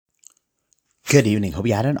Good evening. Hope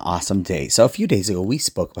you had an awesome day. So, a few days ago, we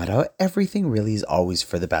spoke about how everything really is always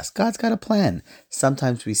for the best. God's got a plan.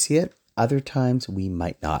 Sometimes we see it, other times we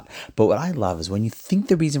might not. But what I love is when you think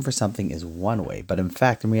the reason for something is one way, but in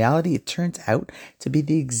fact, in reality, it turns out to be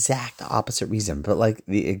the exact opposite reason, but like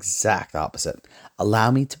the exact opposite.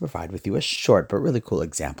 Allow me to provide with you a short but really cool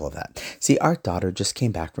example of that. See, our daughter just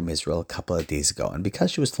came back from Israel a couple of days ago, and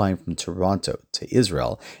because she was flying from Toronto to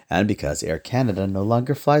Israel, and because Air Canada no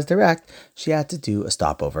longer flies direct, she had to do a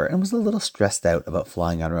stopover and was a little stressed out about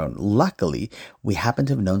flying on her own. Luckily, we happened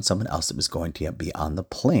to have known someone else that was going to be on the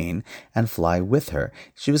plane and fly with her.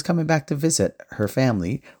 She was coming back to visit her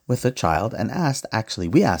family with a child and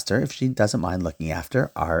we asked her if she doesn't mind looking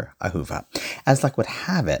after our Ahuva. As luck would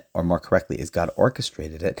have it, or more correctly, as God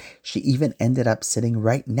orchestrated it, she even ended up sitting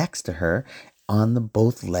right next to her on the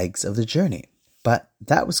both legs of the journey. But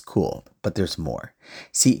that was cool, but there's more.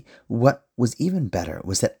 See, what was even better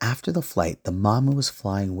was that after the flight, the mom who was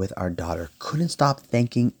flying with our daughter couldn't stop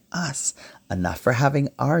thanking us enough for having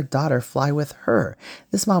our daughter fly with her.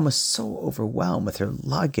 This mom was so overwhelmed with her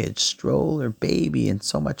luggage, stroller, baby, and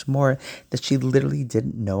so much more that she literally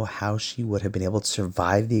didn't know how she would have been able to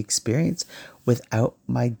survive the experience without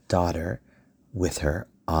my daughter with her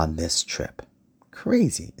on this trip.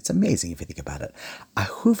 Crazy. It's amazing if you think about it.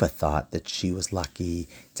 Ahuva thought that she was lucky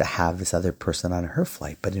to have this other person on her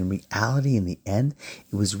flight, but in reality, in the end,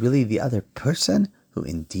 it was really the other person who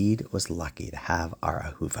indeed was lucky to have our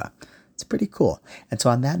Ahuva. It's pretty cool. And so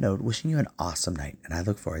on that note, wishing you an awesome night, and I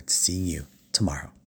look forward to seeing you tomorrow.